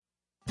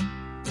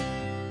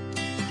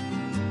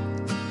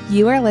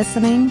You are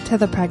listening to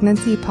the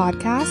Pregnancy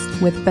Podcast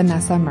with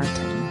Vanessa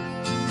Merton.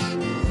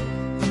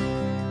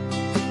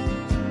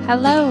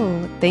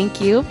 Hello, thank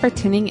you for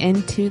tuning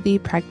into the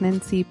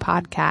Pregnancy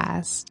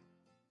Podcast.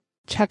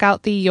 Check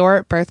out the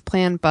Your Birth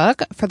Plan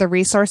book for the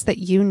resource that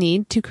you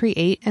need to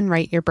create and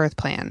write your birth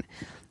plan.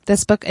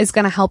 This book is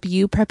going to help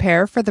you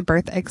prepare for the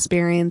birth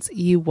experience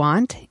you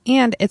want,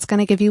 and it's going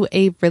to give you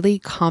a really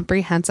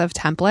comprehensive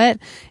template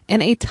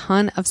and a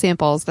ton of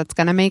samples that's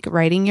going to make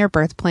writing your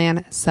birth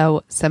plan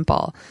so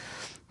simple.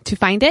 To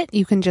find it,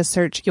 you can just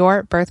search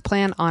Your Birth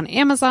Plan on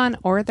Amazon,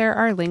 or there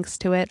are links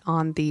to it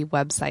on the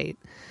website.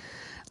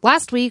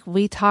 Last week,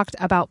 we talked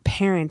about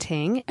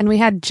parenting, and we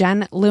had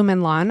Jen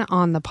Lumenlon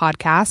on the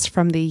podcast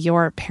from the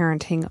Your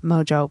Parenting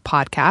Mojo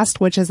podcast,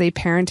 which is a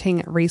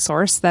parenting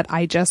resource that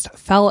I just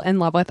fell in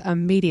love with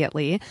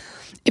immediately.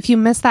 If you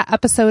missed that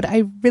episode,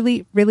 I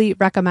really, really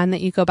recommend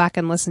that you go back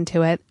and listen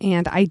to it.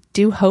 And I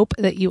do hope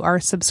that you are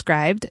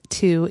subscribed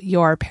to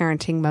Your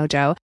Parenting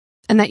Mojo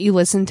and that you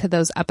listen to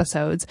those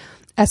episodes,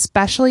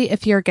 especially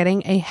if you're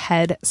getting a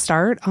head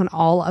start on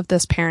all of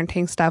this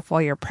parenting stuff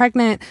while you're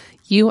pregnant.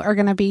 You are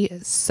going to be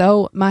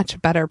so much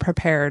better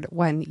prepared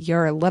when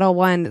your little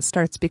one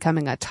starts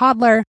becoming a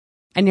toddler,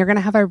 and you're going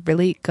to have a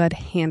really good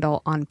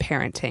handle on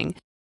parenting.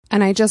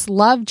 And I just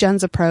love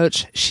Jen's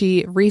approach.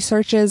 She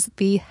researches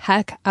the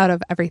heck out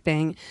of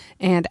everything,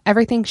 and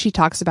everything she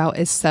talks about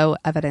is so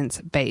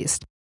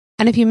evidence-based.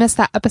 And if you missed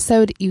that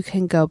episode, you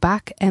can go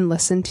back and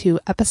listen to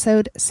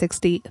episode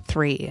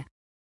 63.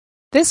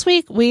 This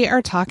week, we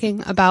are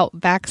talking about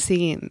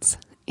vaccines,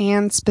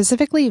 and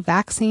specifically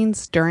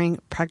vaccines during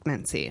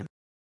pregnancy.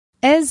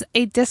 As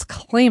a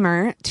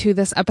disclaimer to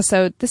this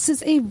episode, this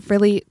is a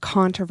really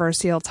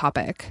controversial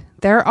topic.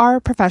 There are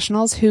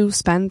professionals who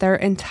spend their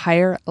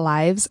entire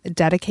lives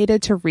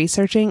dedicated to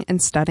researching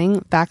and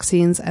studying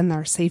vaccines and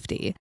their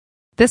safety.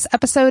 This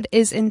episode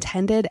is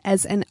intended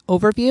as an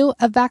overview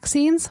of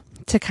vaccines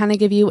to kind of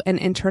give you an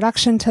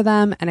introduction to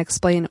them and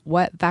explain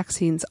what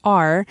vaccines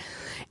are,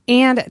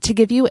 and to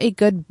give you a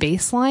good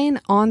baseline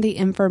on the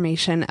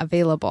information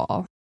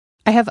available.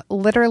 I have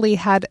literally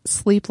had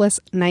sleepless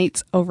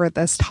nights over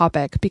this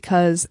topic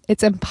because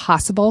it's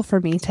impossible for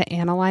me to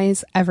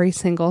analyze every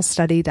single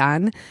study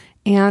done.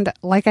 And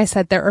like I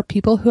said, there are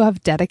people who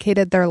have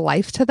dedicated their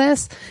life to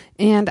this,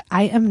 and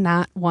I am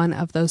not one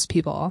of those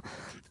people.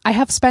 I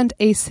have spent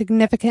a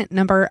significant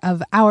number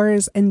of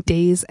hours and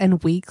days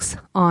and weeks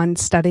on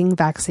studying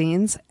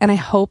vaccines, and I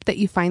hope that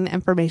you find the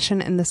information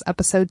in this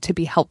episode to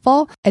be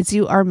helpful as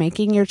you are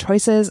making your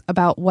choices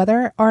about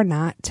whether or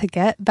not to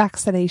get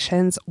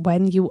vaccinations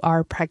when you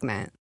are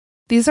pregnant.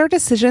 These are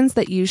decisions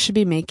that you should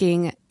be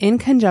making in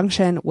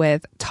conjunction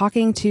with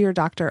talking to your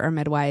doctor or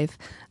midwife.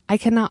 I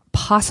cannot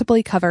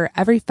possibly cover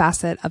every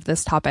facet of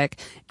this topic,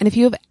 and if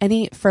you have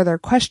any further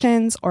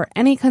questions or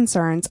any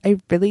concerns, I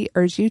really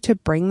urge you to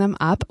bring them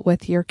up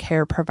with your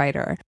care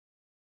provider.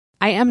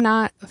 I am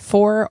not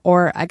for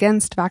or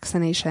against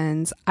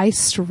vaccinations. I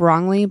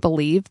strongly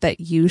believe that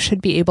you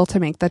should be able to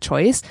make the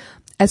choice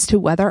as to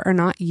whether or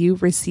not you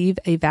receive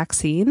a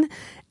vaccine.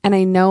 And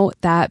I know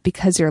that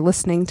because you're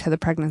listening to the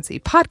Pregnancy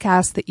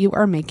Podcast, that you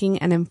are making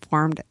an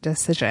informed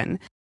decision.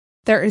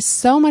 There is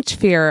so much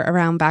fear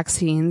around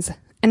vaccines,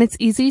 and it's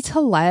easy to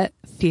let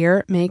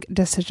fear make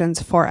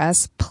decisions for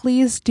us.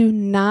 Please do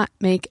not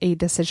make a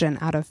decision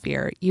out of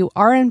fear. You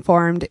are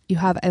informed. You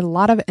have a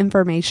lot of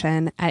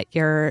information at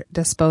your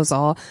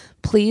disposal.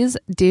 Please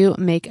do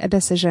make a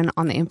decision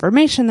on the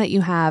information that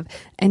you have,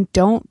 and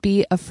don't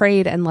be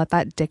afraid and let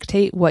that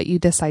dictate what you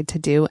decide to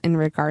do in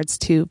regards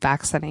to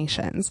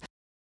vaccinations.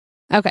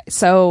 Okay,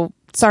 so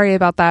sorry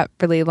about that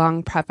really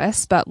long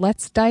preface, but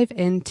let's dive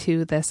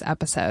into this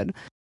episode.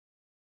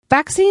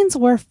 Vaccines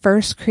were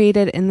first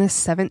created in the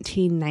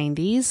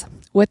 1790s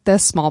with the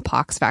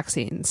smallpox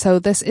vaccine, so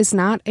this is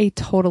not a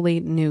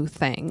totally new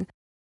thing.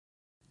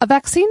 A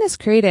vaccine is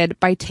created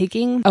by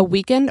taking a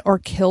weakened or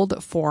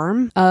killed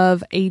form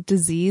of a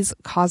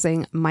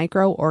disease-causing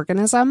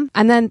microorganism,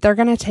 and then they're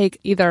going to take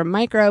either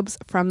microbes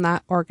from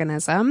that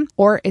organism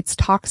or its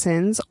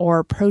toxins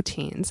or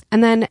proteins,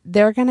 and then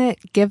they're going to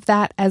give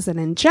that as an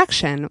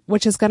injection,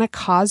 which is going to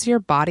cause your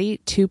body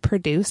to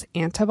produce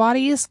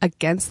antibodies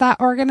against that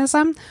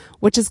organism,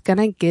 which is going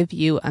to give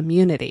you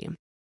immunity.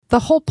 The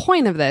whole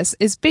point of this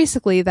is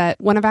basically that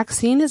when a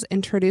vaccine is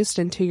introduced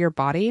into your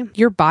body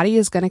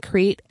is going to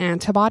create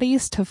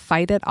antibodies to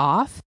fight it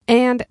off.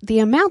 And the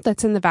amount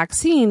that's in the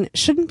vaccine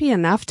shouldn't be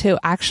enough to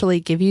actually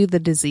give you the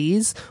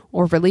disease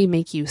or really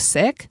make you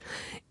sick.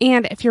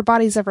 And if your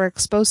body's ever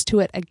exposed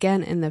to it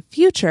again in the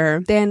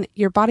future, then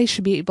your body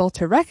should be able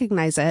to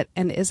recognize it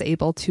and is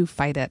able to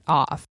fight it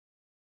off.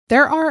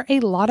 There are a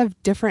lot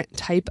of different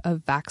types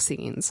of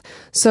vaccines.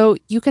 So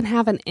you can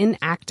have an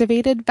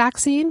inactivated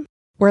vaccine,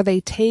 where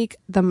they take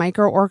the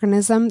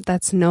microorganism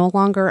that's no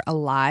longer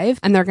alive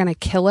and they're going to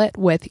kill it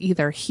with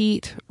either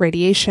heat,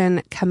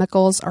 radiation,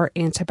 chemicals, or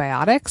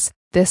antibiotics.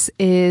 This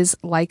is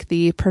like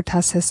the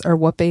pertussis or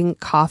whooping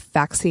cough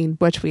vaccine,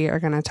 which we are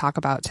going to talk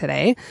about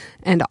today,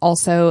 and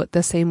also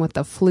the same with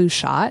the flu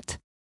shot.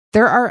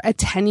 There are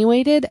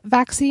attenuated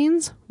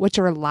vaccines, which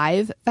are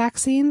live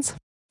vaccines,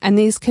 and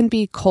these can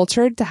be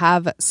cultured to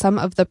have some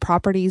of the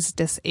properties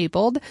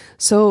disabled,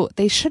 so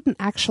they shouldn't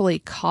actually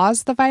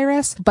cause the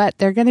virus, but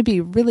they're going to be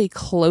really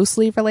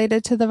closely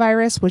related to the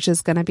virus, which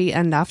is going to be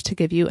enough to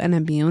give you an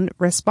immune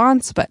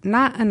response, but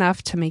not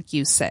enough to make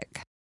you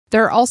sick.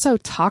 There are also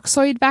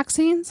toxoid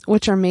vaccines,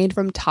 which are made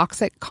from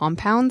toxic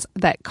compounds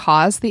that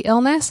cause the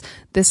illness.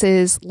 This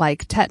is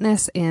like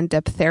tetanus and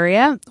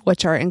diphtheria,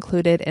 which are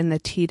included in the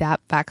Tdap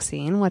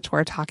vaccine, which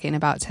we're talking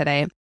about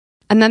today.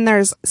 And then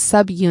there's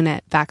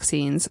subunit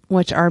vaccines,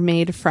 which are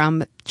made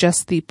from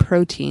just the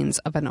proteins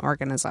of an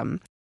organism.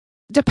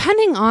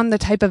 Depending on the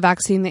type of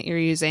vaccine that you're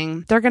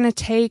using, they're going to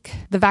take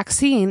the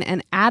vaccine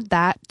and add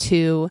that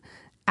to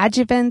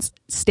adjuvants,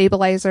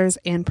 stabilizers,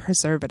 and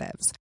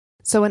preservatives.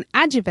 So an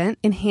adjuvant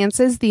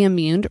enhances the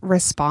immune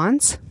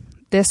response.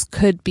 This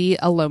could be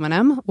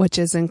aluminum, which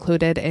is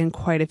included in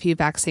quite a few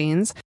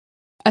vaccines.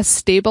 A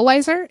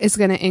stabilizer is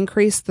going to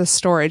increase the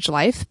storage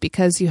life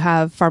because you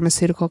have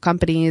pharmaceutical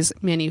companies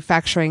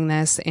manufacturing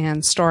this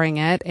and storing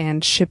it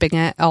and shipping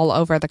it all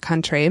over the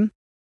country.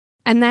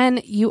 And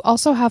then you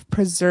also have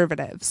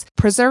preservatives.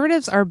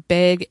 Preservatives are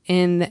big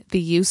in the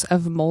use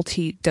of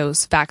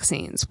multi-dose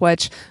vaccines,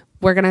 which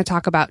we're going to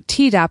talk about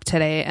Tdap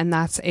today, and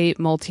that's a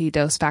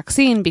multi-dose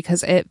vaccine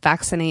because it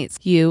vaccinates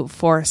you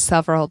for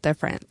several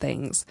different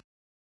things.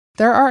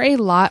 There are a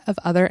lot of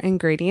other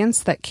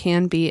ingredients that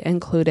can be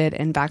included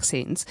in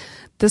vaccines.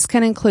 This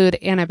can include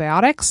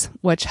antibiotics,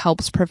 which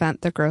helps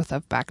prevent the growth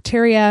of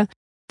bacteria.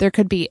 There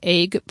could be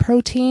egg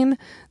protein.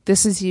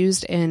 This is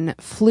used in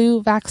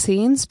flu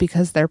vaccines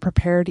because they're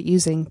prepared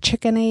using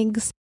chicken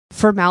eggs.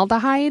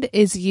 Formaldehyde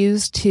is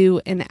used to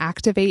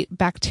inactivate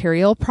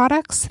bacterial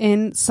products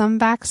in some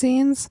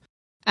vaccines.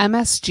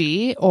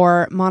 MSG,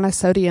 or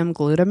monosodium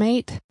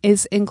glutamate,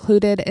 is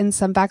included in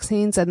some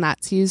vaccines, and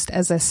that's used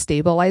as a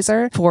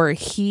stabilizer for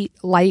heat,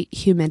 light,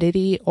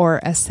 humidity, or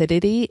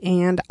acidity,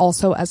 and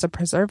also as a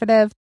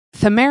preservative.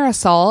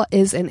 Thimerosal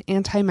is an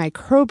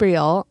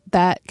antimicrobial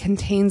that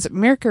contains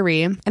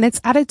mercury, and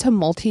it's added to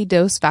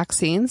multi-dose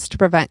vaccines to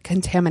prevent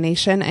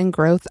contamination and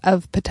growth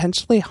of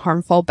potentially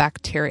harmful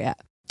bacteria.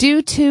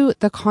 Due to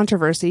the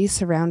controversy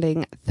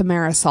surrounding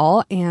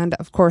thimerosal and,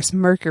 of course,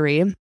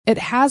 mercury, it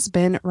has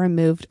been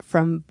removed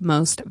from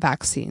most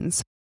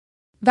vaccines.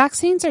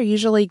 Vaccines are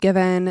usually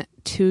given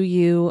to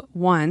you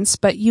once,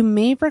 but you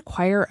may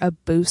require a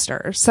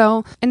booster.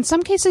 So in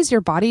some cases,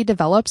 your body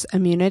develops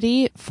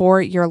immunity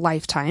for your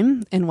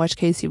lifetime, in which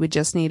case you would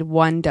just need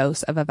one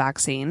dose of a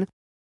vaccine.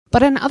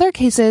 But in other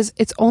cases,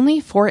 it's only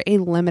for a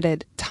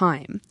limited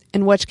time,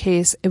 in which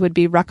case it would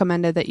be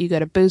recommended that you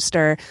get a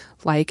booster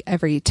like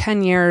every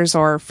 10 years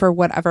or for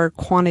whatever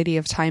quantity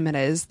of time it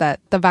is that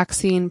the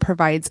vaccine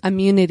provides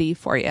immunity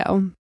for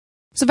you.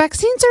 So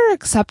vaccines are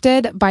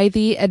accepted by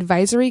the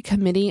Advisory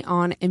Committee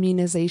on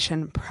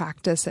Immunization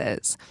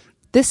Practices.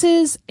 This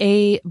is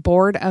a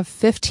board of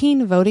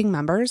 15 voting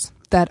members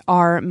that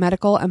are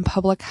medical and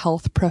public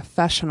health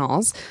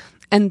professionals,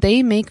 and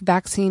they make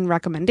vaccine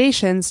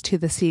recommendations to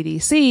the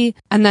CDC,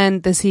 and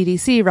then the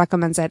CDC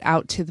recommends it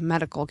out to the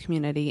medical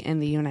community in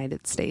the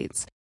United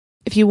States.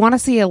 If you want to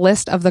see a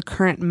list of the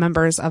current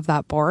members of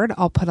that board,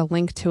 I'll put a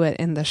link to it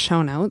in the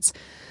show notes.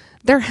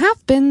 There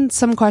have been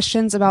some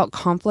questions about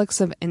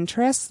conflicts of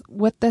interest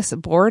with this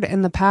board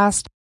in the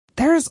past.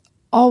 There's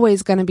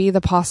always going to be the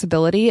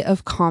possibility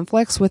of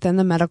conflicts within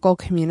the medical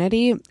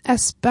community,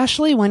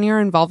 especially when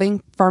you're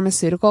involving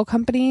pharmaceutical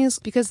companies,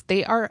 because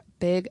they are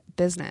big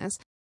business.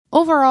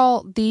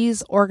 Overall,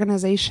 these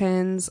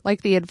organizations,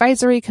 like the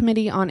Advisory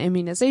Committee on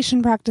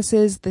Immunization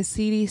Practices, the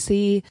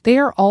CDC, they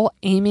are all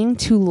aiming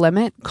to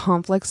limit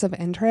conflicts of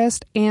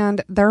interest,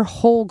 and their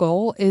whole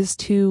goal is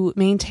to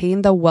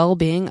maintain the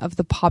well-being of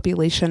the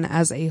population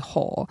as a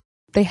whole.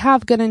 They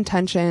have good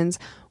intentions.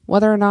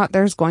 Whether or not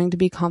there's going to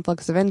be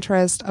conflicts of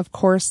interest, of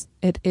course,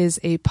 it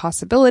is a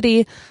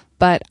possibility,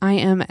 but I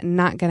am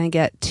not going to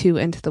get too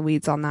into the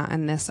weeds on that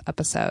in this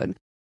episode.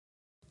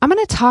 I'm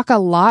going to talk a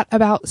lot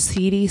about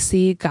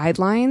CDC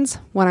guidelines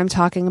when I'm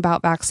talking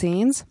about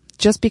vaccines,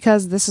 just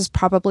because this is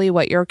probably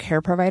what your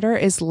care provider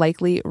is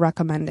likely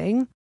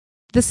recommending.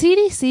 The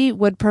CDC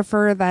would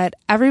prefer that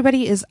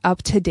everybody is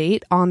up to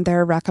date on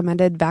their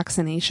recommended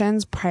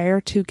vaccinations prior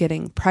to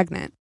getting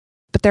pregnant.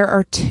 But there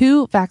are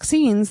 2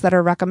 vaccines that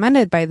are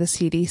recommended by the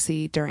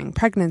CDC during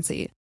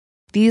pregnancy.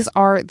 These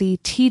are the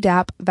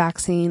Tdap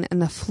vaccine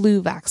and the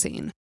flu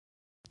vaccine.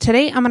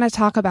 Today, I'm going to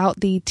talk about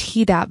the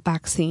Tdap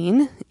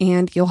vaccine,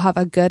 and you'll have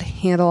a good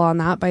handle on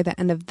that by the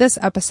end of this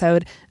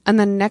episode. And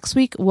then next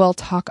week, we'll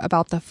talk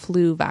about the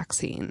flu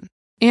vaccine.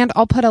 And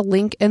I'll put a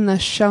link in the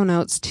show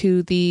notes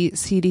to the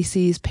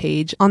CDC's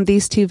page on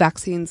these 2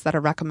 vaccines that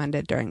are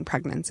recommended during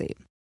pregnancy.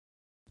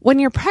 When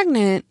you're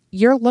pregnant,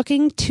 you're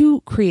looking to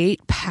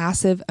create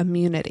passive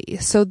immunity.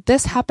 So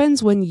this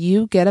happens when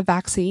you get a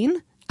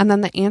vaccine, and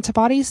then the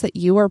antibodies that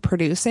you are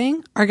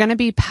producing are going to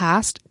be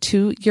passed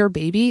to your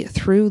baby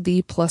through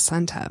the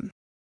placenta.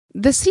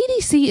 The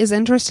CDC is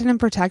interested in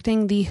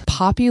protecting the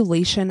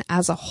population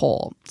as a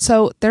whole.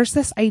 So there's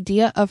this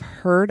idea of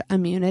herd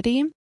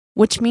immunity.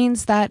 which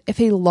means that if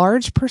a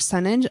large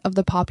percentage of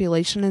the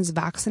population is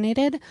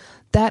vaccinated,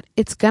 that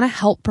it's going to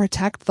help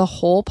protect the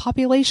whole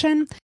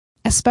population,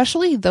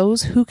 especially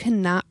those who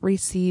cannot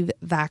receive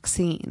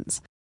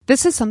vaccines.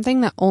 This is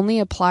something that only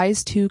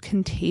applies to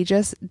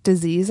contagious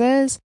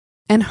diseases,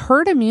 and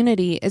herd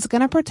immunity is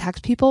going to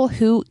protect people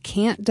who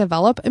can't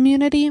develop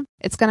immunity.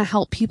 It's going to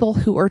help people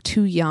who are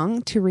too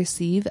young to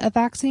receive a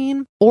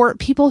vaccine, or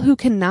people who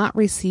cannot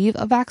receive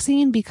a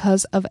vaccine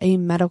because of a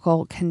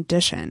medical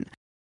condition.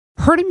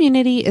 Herd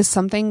immunity is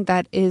something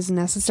that is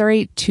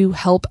necessary to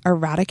help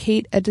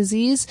eradicate a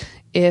disease.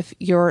 If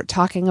you're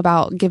talking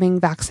about giving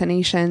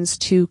vaccinations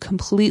to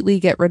completely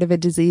get rid of a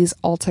disease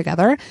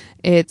altogether,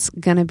 it's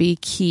going to be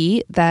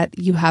key that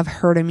you have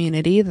herd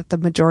immunity, that the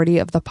majority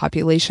of the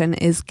population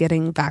is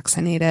getting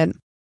vaccinated.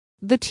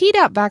 The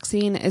Tdap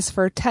vaccine is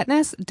for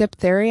tetanus,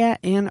 diphtheria,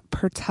 and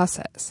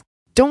pertussis.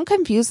 Don't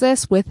confuse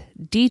this with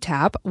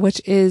Tdap,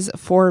 which is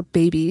for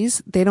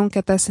babies. They don't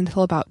get this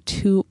until about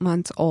 2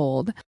 months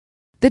old.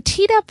 The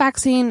Tdap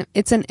vaccine,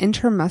 it's an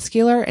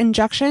intramuscular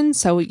injection,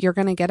 so you're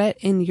going to get it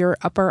in your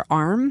upper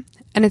arm,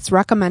 and it's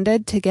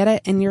recommended to get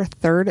it in your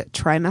third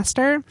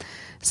trimester,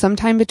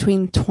 sometime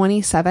between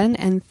 27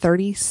 and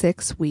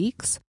 36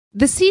 weeks.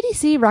 The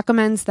CDC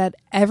recommends that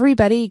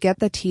everybody get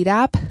the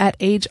Tdap at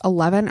age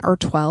 11 or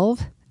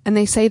 12, and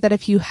they say that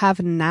if you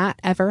have not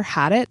ever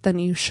had it, then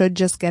you should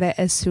just get it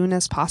as soon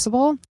as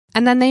possible.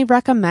 And then they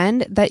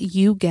recommend that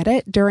you get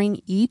it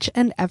during each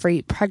and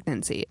every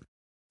pregnancy.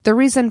 The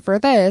reason for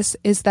this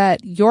is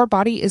that your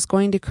body is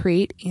going to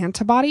create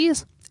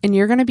antibodies, and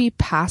you're going to be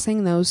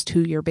passing those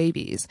to your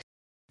babies.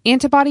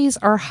 Antibodies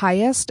are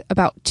highest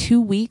about 2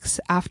 weeks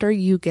after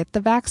you get the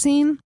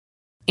vaccine,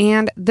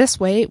 and this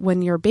way,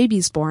 when your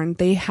baby's born,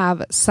 they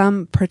have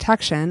some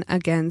protection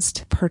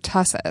against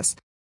pertussis.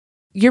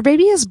 Your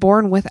baby is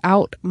born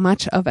without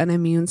much of an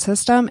immune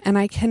system, and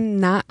I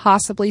cannot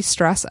possibly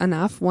stress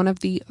enough, one of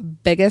the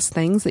biggest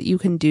things that you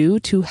can do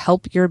to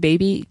help your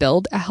baby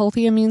build a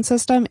healthy immune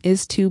system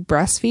is to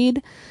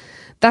breastfeed.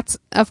 That's,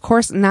 of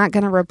course, not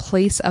going to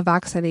replace a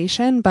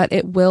vaccination, but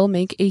it will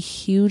make a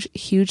huge,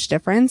 huge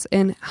difference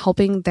in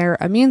helping their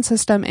immune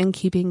system and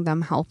keeping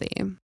them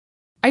healthy.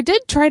 I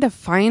did try to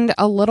find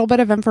a little bit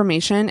of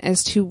information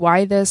as to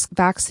why this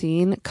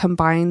vaccine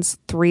combines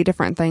 3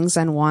 different things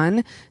in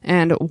one,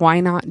 and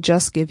why not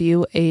just give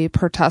you a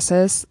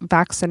pertussis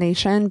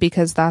vaccination,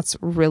 because that's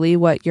really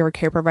what your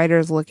care provider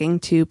is looking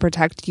to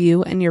protect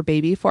you and your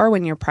baby for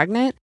when you're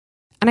pregnant.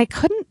 And I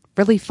couldn't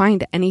really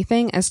find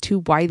anything as to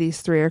why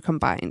these 3 are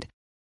combined.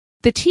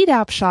 The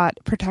Tdap shot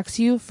protects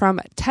you from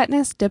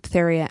tetanus,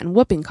 diphtheria, and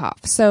whooping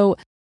cough. So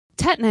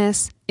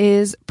tetanus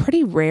is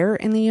pretty rare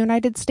in the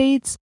United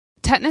States.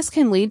 Tetanus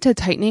can lead to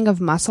tightening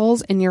of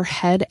muscles in your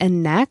head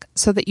and neck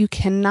so that you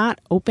cannot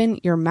open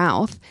your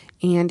mouth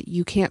and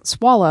you can't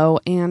swallow,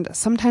 and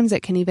sometimes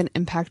it can even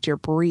impact your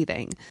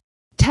breathing.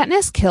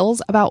 Tetanus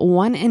kills about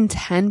 1 in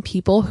 10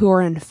 people who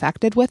are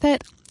infected with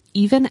it,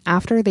 even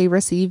after they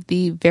receive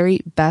the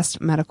very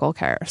best medical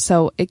care,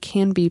 so it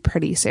can be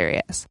pretty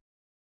serious.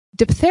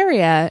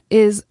 Diphtheria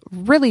is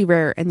really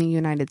rare in the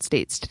United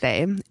States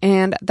today,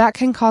 and that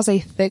can cause a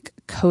thick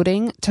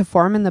coating to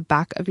form in the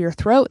back of your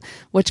throat,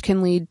 which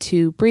can lead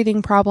to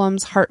breathing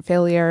problems, heart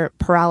failure,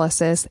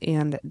 paralysis,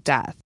 and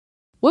death.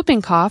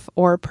 Whooping cough,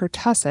 or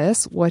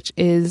pertussis, which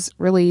is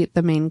really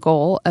the main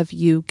goal of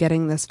you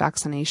getting this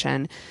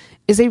vaccination,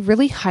 is a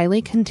really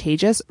highly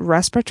contagious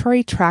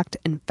respiratory tract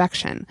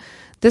infection.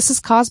 This is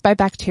caused by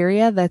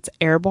bacteria that's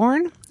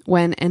airborne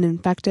when an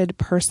infected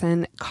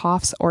person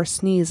coughs or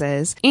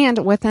sneezes.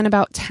 And within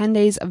about 10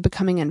 days of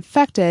becoming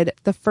infected,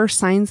 the first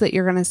signs that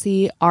you're going to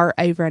see are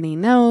a runny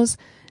nose,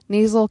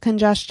 nasal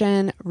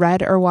congestion,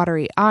 red or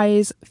watery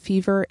eyes,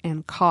 fever,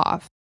 and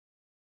cough.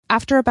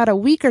 After about a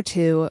week or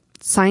 2,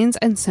 signs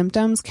and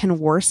symptoms can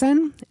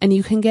worsen, and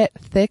you can get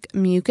thick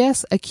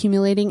mucus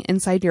accumulating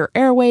inside your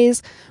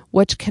airways,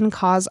 which can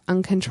cause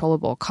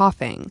uncontrollable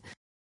coughing.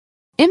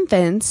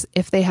 Infants,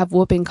 if they have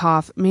whooping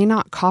cough, may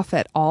not cough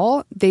at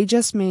all. They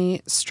just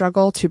may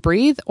struggle to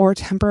breathe or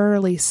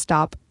temporarily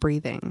stop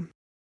breathing.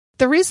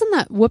 The reason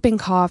that whooping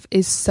cough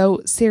is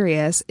so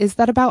serious is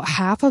that about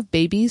half of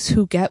babies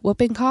who get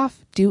whooping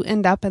cough do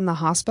end up in the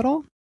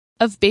hospital.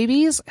 Of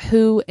babies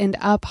who end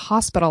up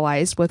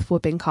hospitalized with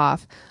whooping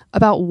cough,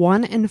 about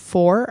 1 in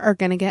 4 are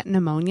going to get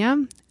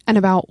pneumonia, and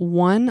about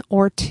 1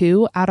 or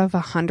 2 out of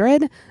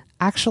 100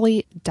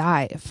 actually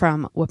die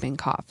from whooping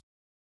cough.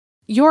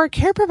 Your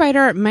care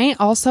provider may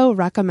also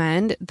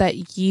recommend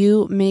that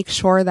you make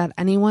sure that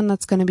anyone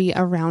that's going to be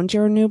around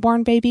your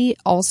newborn baby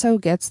also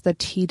gets the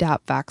Tdap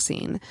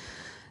vaccine.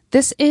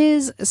 This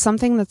is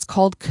something that's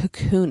called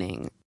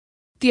cocooning.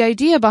 The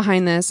idea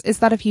behind this is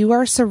that if you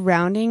are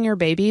surrounding your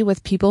baby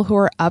with people who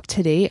are up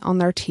to date on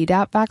their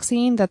Tdap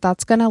vaccine,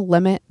 that's going to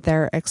limit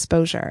their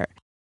exposure.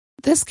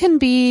 This can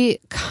be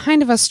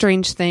kind of a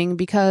strange thing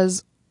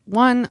because,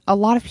 one, a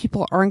lot of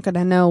people aren't going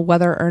to know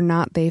whether or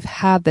not they've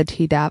had the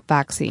Tdap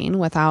vaccine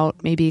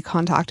without maybe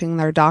contacting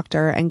their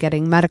doctor and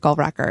getting medical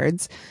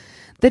records.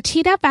 The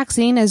Tdap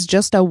vaccine is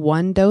just a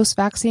one-dose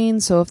vaccine,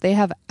 so if they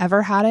have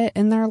ever had it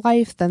in their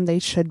life, then they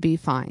should be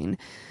fine.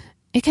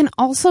 It can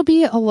also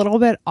be a little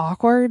bit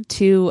awkward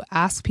to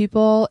ask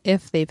people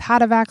if they've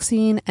had a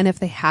vaccine, and if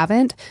they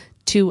haven't,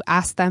 to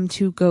ask them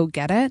to go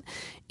get it.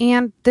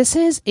 And this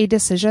is a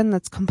decision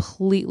that's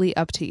completely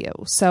up to you.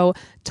 So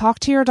talk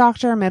to your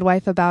doctor or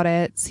midwife about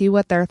it, see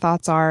what their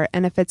thoughts are,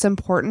 and if it's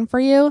important for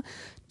you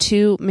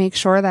to make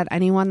sure that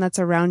anyone that's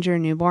around your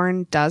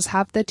newborn does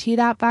have the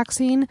Tdap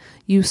vaccine,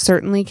 you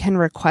certainly can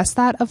request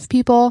that of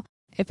people.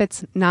 If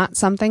it's not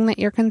something that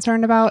you're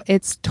concerned about,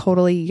 it's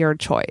totally your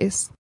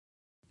choice.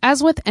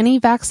 As with any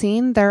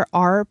vaccine, there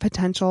are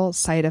potential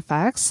side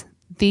effects.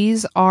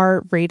 These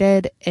are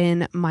rated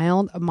in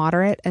mild,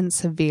 moderate, and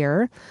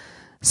severe.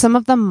 Some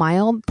of the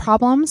mild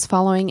problems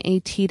following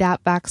a Tdap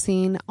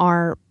vaccine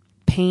are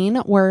pain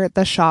where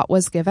the shot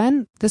was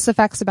given. This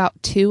affects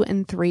about 2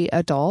 in 3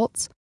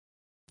 adults.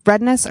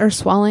 Redness or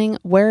swelling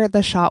where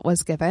the shot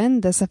was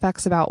given. This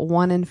affects about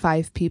 1 in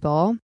 5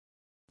 people.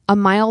 A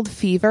mild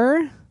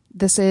fever.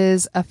 This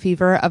is a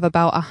fever of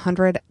about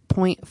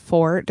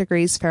 100.4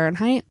 degrees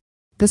Fahrenheit.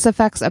 This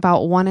affects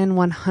about 1 in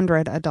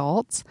 100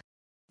 adults.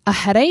 A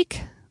headache.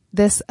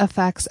 This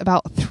affects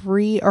about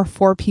 3 or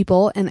 4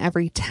 people in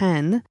every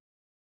 10.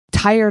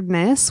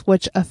 Tiredness,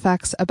 which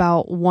affects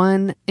about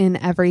 1 in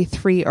every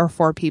 3 or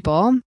 4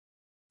 people.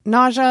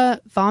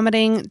 Nausea,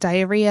 vomiting,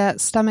 diarrhea,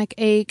 stomach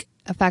ache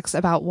affects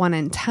about 1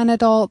 in 10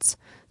 adults.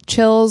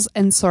 Chills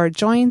and sore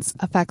joints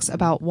affects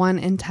about 1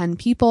 in 10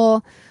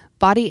 people.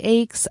 Body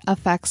aches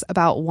affects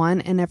about 1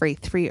 in every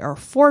 3 or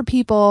 4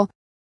 people.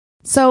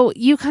 So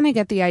you kind of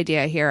get the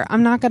idea here.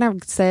 I'm not going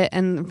to sit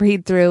and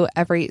read through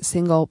every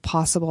single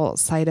possible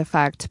side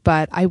effect,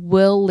 but I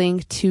will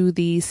link to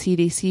the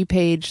CDC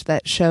page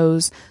that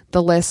shows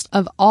the list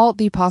of all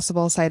the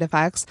possible side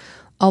effects,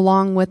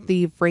 along with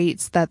the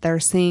rates that they're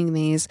seeing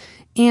these.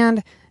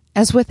 And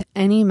as with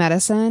any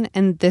medicine,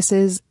 and this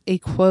is a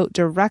quote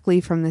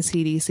directly from the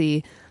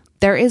CDC,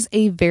 there is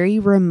a very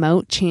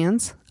remote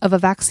chance of a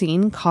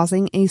vaccine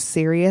causing a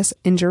serious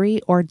injury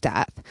or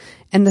death,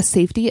 and the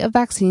safety of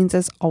vaccines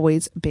is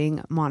always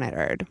being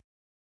monitored.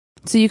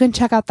 So you can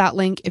check out that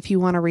link if you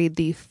want to read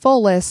the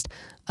full list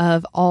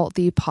of all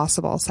the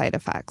possible side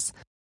effects.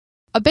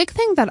 A big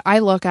thing that I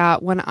look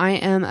at when I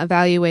am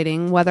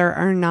evaluating whether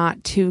or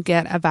not to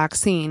get a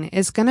vaccine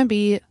is going to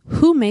be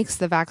who makes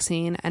the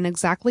vaccine and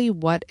exactly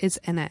what is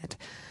in it.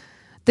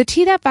 The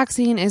Tdap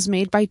vaccine is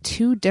made by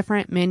 2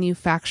 different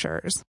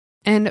manufacturers,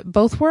 and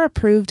both were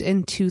approved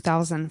in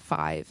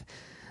 2005.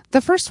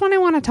 The first one I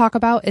want to talk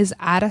about is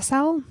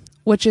Adacel,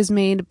 which is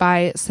made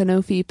by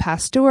Sanofi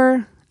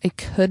Pasteur. I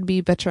could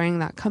be butchering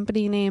that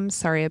company name.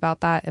 Sorry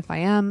about that if I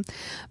am.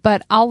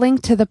 But I'll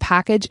link to the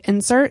package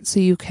insert so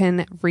you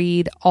can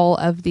read all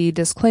of the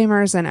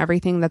disclaimers and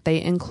everything that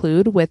they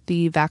include with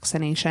the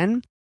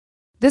vaccination.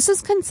 This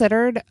is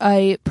considered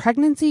a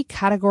pregnancy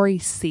category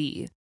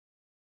C.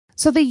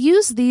 So they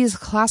use these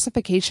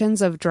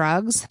classifications of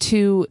drugs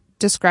to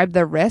describe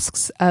the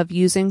risks of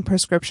using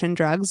prescription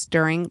drugs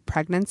during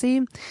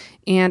pregnancy.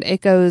 And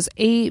it goes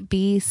A,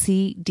 B,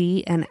 C,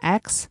 D, and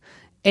X.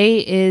 A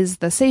is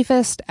the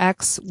safest.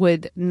 X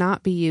would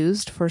not be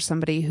used for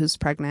somebody who's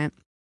pregnant.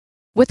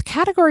 With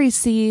category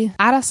C,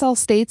 Adacel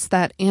states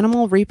that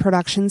animal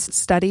reproduction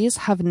studies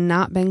have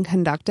not been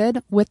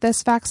conducted with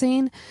this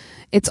vaccine.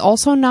 It's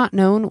also not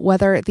known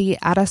whether the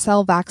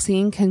Adacel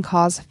vaccine can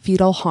cause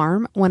fetal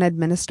harm when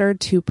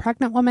administered to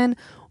pregnant women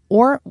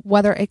or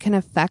whether it can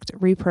affect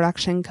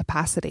reproduction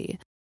capacity.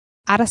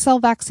 Adacel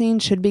vaccine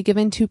should be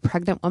given to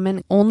pregnant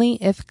women only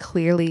if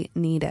clearly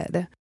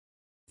needed.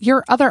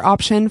 Your other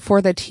option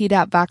for the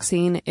Tdap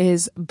vaccine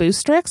is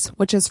Boostrix,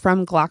 which is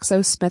from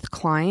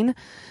GlaxoSmithKline.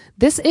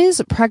 This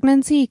is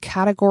pregnancy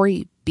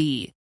category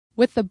B.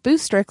 With the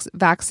Boostrix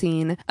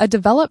vaccine, a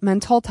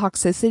developmental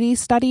toxicity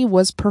study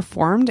was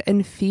performed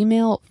in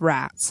female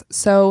rats.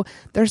 So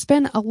there's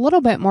been a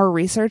little bit more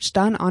research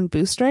done on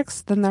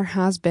Boostrix than there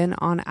has been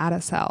on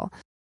Adacel.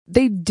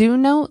 They do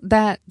note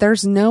that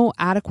there's no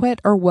adequate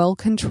or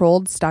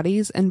well-controlled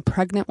studies in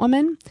pregnant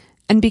women.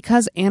 And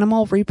because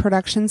animal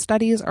reproduction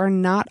studies are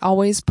not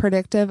always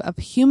predictive of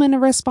human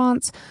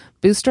response,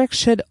 Boostrix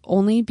should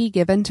only be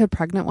given to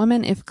pregnant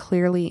women if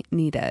clearly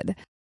needed.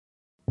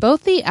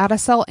 Both the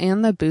Adacel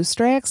and the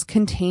Boostrix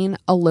contain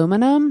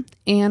aluminum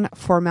and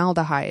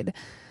formaldehyde.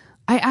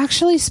 I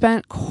actually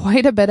spent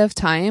quite a bit of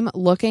time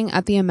looking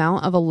at the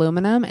amount of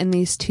aluminum in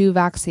these 2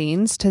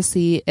 vaccines to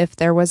see if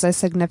there was a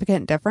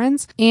significant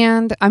difference.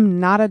 And I'm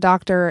not a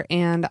doctor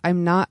and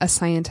I'm not a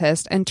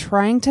scientist, and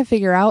trying to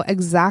figure out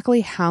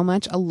exactly how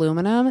much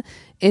aluminum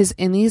is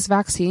in these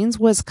vaccines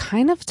was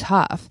kind of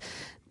tough.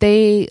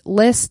 They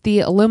list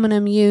the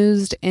aluminum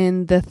used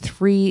in the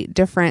 3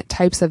 different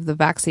types of the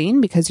vaccine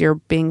because you're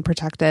being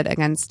protected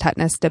against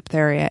tetanus,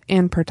 diphtheria,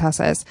 and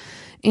pertussis.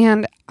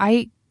 And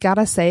I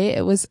gotta say,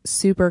 it was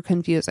super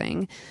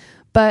confusing.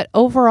 But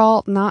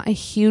overall, not a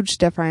huge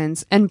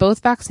difference, and both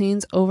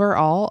vaccines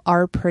overall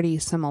are pretty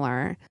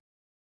similar.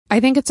 I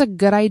think it's a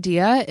good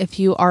idea if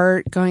you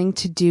are going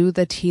to do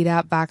the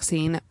Tdap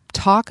vaccine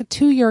talk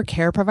to your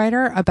care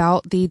provider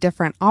about the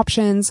different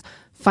options,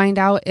 find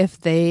out if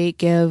they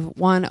give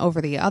one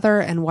over the other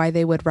and why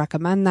they would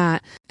recommend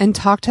that, and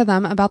talk to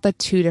them about the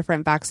 2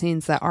 different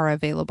vaccines that are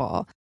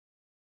available.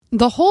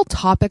 The whole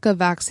topic of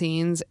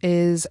vaccines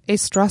is a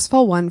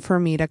stressful one for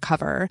me to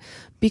cover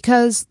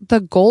because the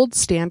gold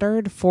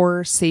standard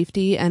for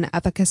safety and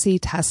efficacy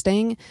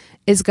testing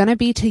is going to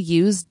be to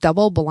use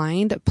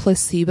double-blind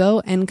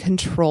placebo and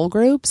control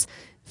groups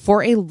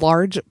for a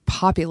large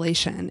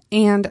population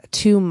and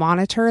to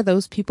monitor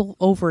those people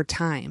over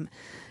time.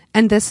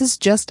 And this is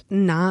just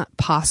not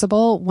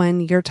possible when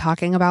you're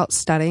talking about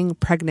studying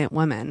pregnant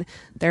women.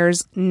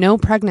 There's no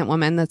pregnant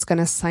woman that's going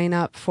to sign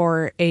up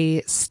for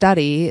a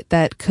study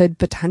that could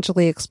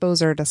potentially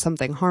expose her to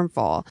something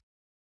harmful.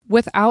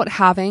 Without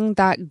having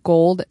that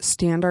gold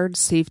standard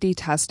safety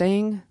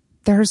testing,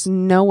 there's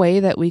no way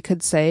that we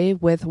could say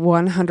with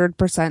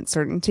 100%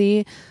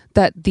 certainty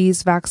that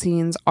these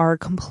vaccines are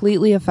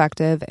completely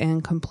effective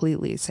and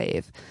completely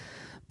safe.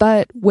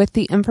 But with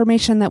the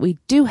information that we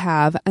do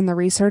have and the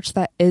research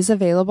that is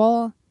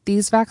available,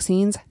 these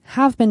vaccines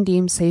have been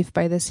deemed safe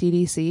by the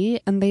CDC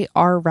and they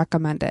are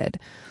recommended.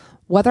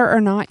 Whether or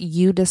not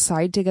you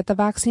decide to get the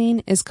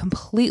vaccine is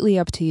completely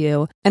up to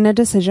you and a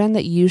decision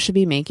that you should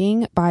be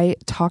making by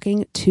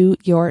talking to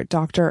your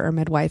doctor or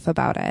midwife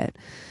about it.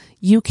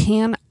 You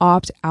can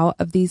opt out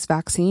of these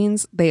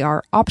vaccines. They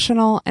are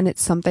optional and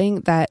it's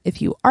something that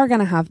if you are going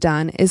to have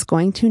done is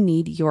going to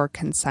need your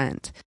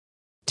consent.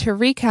 To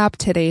recap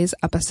today's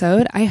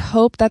episode, I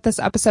hope that this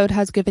episode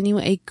has given you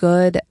a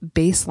good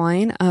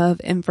baseline of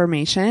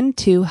information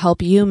to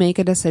help you make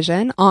a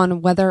decision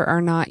on whether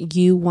or not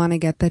you want to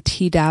get the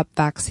Tdap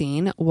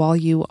vaccine while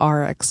you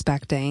are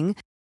expecting.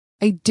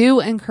 I do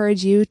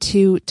encourage you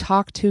to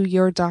talk to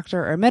your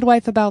doctor or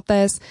midwife about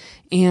this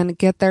and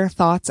get their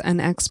thoughts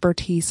and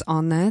expertise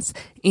on this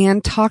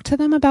and talk to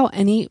them about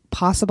any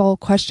possible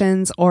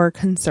questions or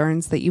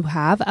concerns that you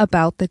have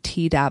about the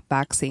Tdap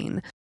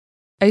vaccine.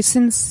 I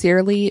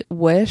sincerely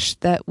wish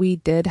that we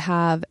did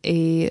have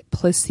a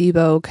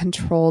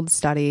placebo-controlled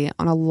study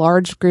on a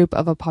large group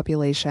of a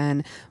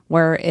population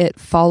where it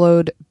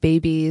followed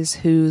babies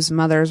whose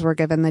mothers were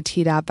given the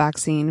Tdap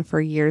vaccine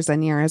for years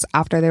and years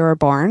after they were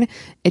born.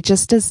 It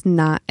just does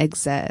not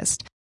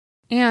exist.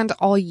 And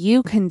all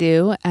you can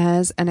do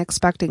as an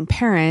expecting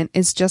parent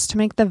is just to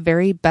make the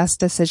very best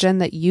decision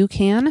that you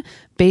can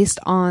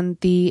based on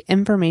the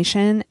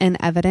information and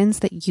evidence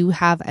that you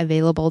have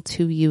available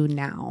to you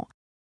now.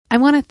 I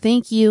want to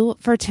thank you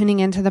for tuning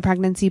into the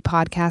Pregnancy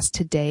Podcast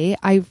today.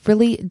 I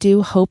really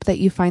do hope that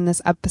you find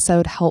this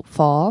episode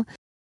helpful.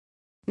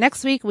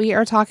 Next week, we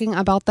are talking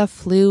about the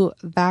flu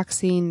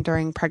vaccine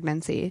during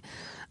pregnancy.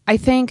 I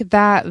think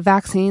that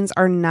vaccines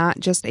are not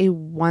just a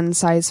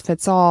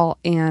one-size-fits-all,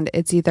 and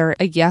it's either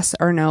a yes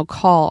or no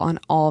call on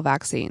all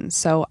vaccines.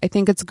 So I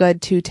think it's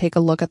good to take a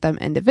look at them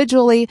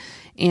individually,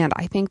 and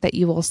I think that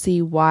you will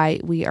see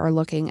why we are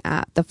looking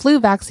at the flu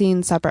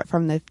vaccine separate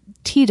from the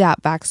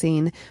Tdap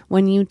vaccine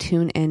when you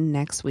tune in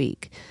next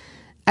week.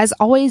 As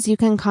always, you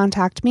can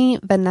contact me,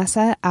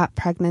 Vanessa, at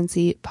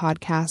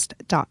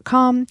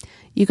pregnancypodcast.com.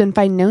 You can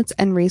find notes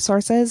and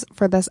resources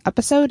for this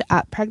episode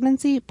at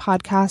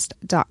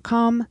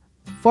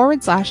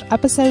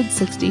pregnancypodcast.com/episode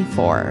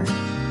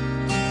 64.